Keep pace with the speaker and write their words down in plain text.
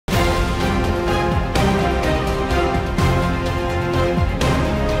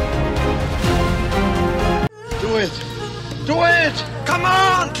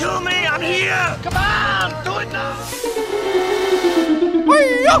kill me! I'm here! Come on! Do it now!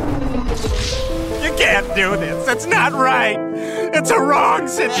 You can't do this. It's not right. It's a wrong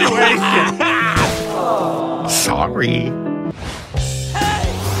situation. Sorry.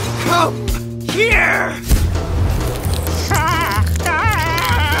 Hey! Come here!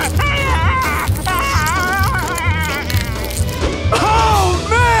 Oh,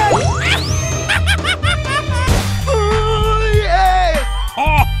 man!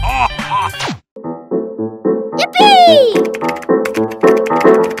 Yippee!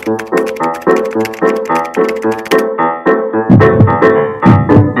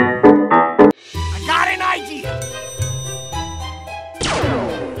 I got an idea!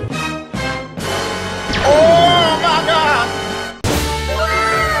 Oh my God!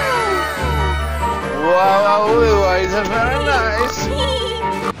 Wow, it's very nice.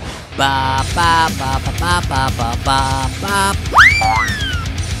 Ba ba ba ba ba ba ba ba ba.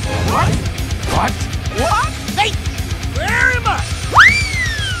 What? What? What? Thank you very much!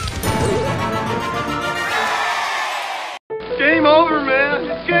 Game over, man!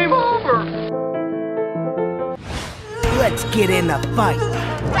 It's game over! Let's get in the fight.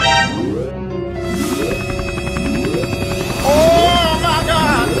 Oh my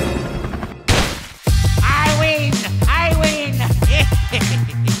God! I win! I win!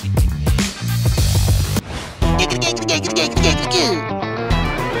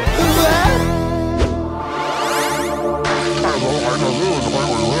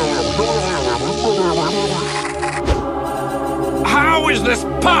 How is this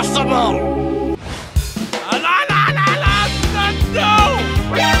possible? No!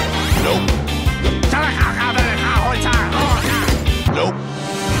 Nope.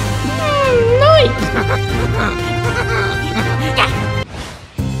 Nope.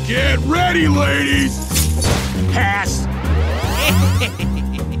 Get ready, ladies! Pass.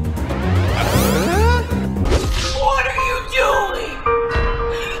 What are you doing?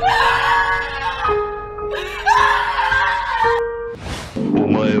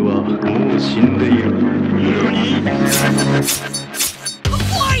 I'm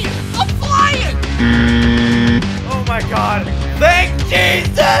flying! I'm flying! Oh my God! Thank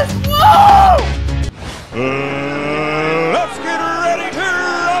Jesus! Whoa! Let's get ready to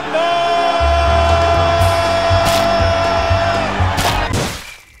rumble!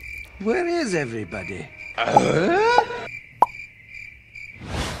 Where is everybody? I'm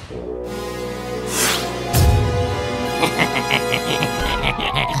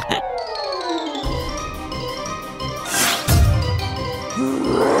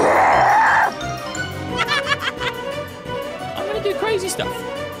gonna do crazy stuff.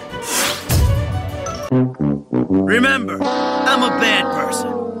 Remember, I'm a bad person.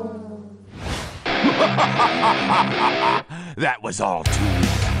 That was all too easy.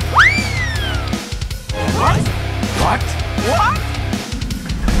 What? What? What?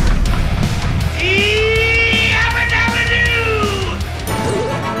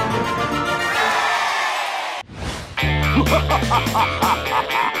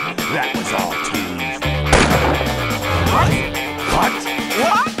 That was all too easy. What? What?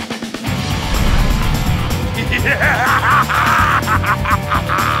 What?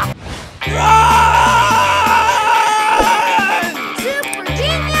 Run! Super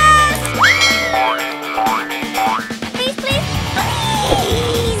genius! Please, please,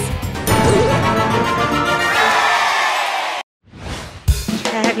 please!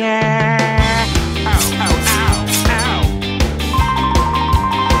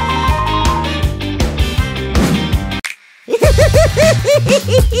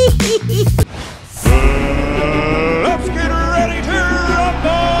 Let's get ready to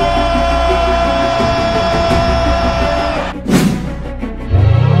rumble!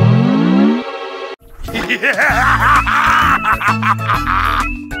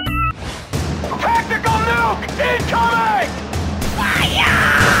 Tactical nuke incoming!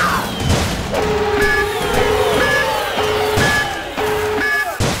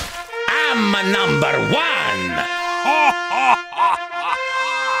 I'm number one.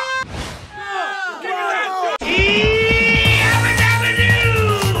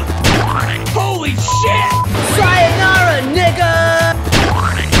 Holy shit! Sayonara, nigga!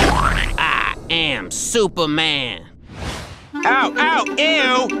 I am Superman. Ow, ow,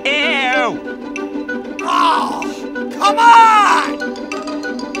 ew, ew! Oh, come on!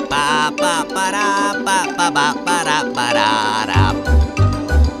 Ba ba ba da ba ba ba ba da ba da da.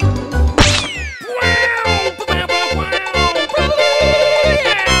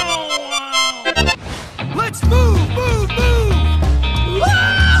 Let's move, move, move!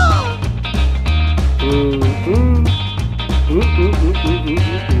 Whoa!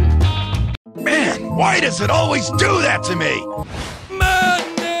 that always do that to me!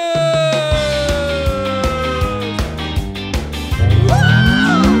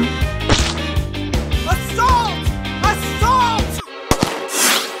 Assault! Assault!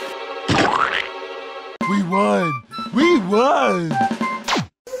 We won! We won!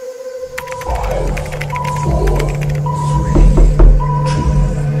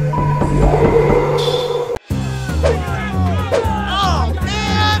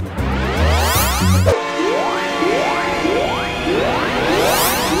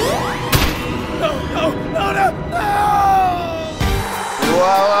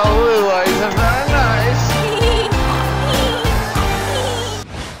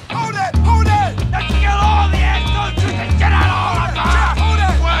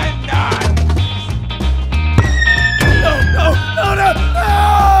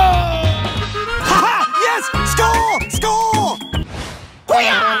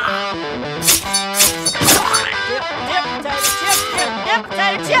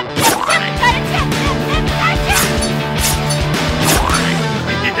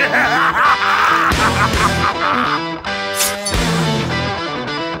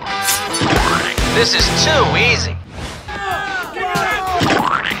 This is too easy.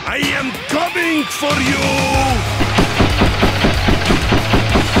 I am coming for you!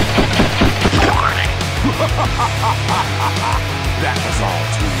 That was all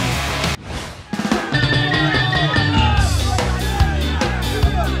too easy.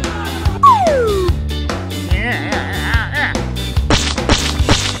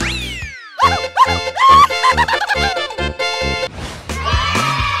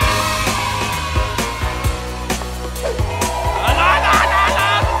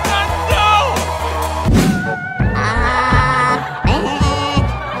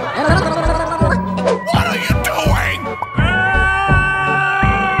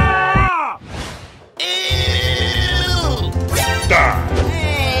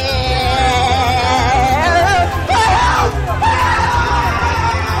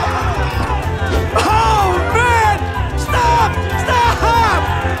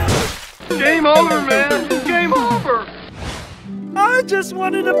 Game over, man. Game over. I just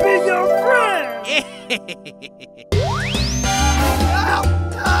wanted to be your friend.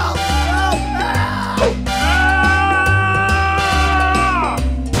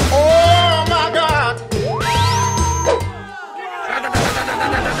 Oh my God!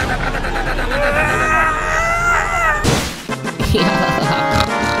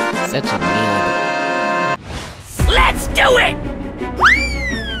 Such a weird. Let's do it!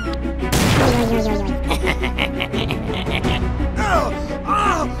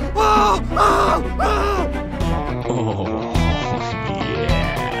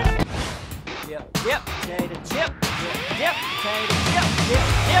 Yep, potato chip. Yep, potato chip.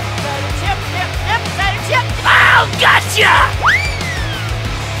 Yep, potato chip. Yep, potato chip. Oh, gotcha!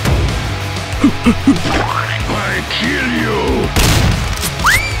 I kill you!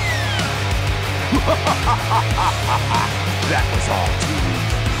 That was all too easy.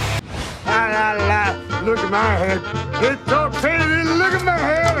 La la la, look at my head. It's so crazy, look at my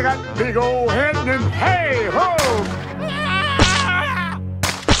head. I got big old head and hey ho!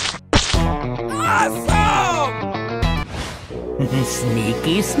 Awesome!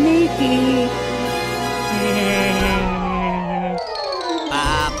 Sneaky, sneaky.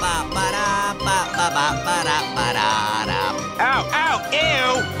 Ba ba ba da ba ba ba ba da ba da da. Ow, ow,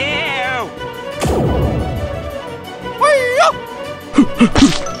 ew, ew!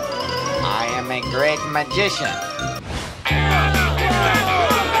 I am a great magician.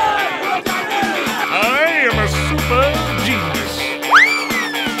 I am a super genius.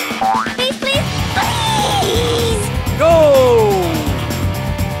 Please, please, please! Go!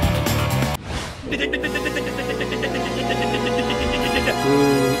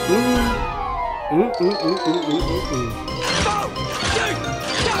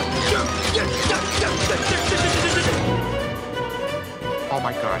 Oh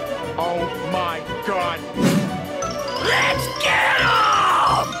my God. Oh my God. Let's get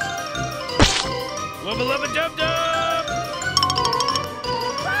him! Lubba lubba dub dub!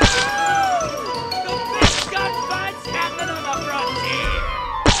 The best gunfights happen on the frontier.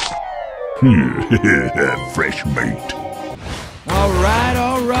 Fresh meat. All right,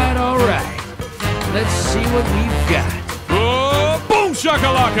 all right, all right. Let's see what we've got. Oh, boom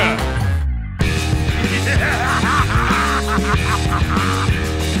shakalaka!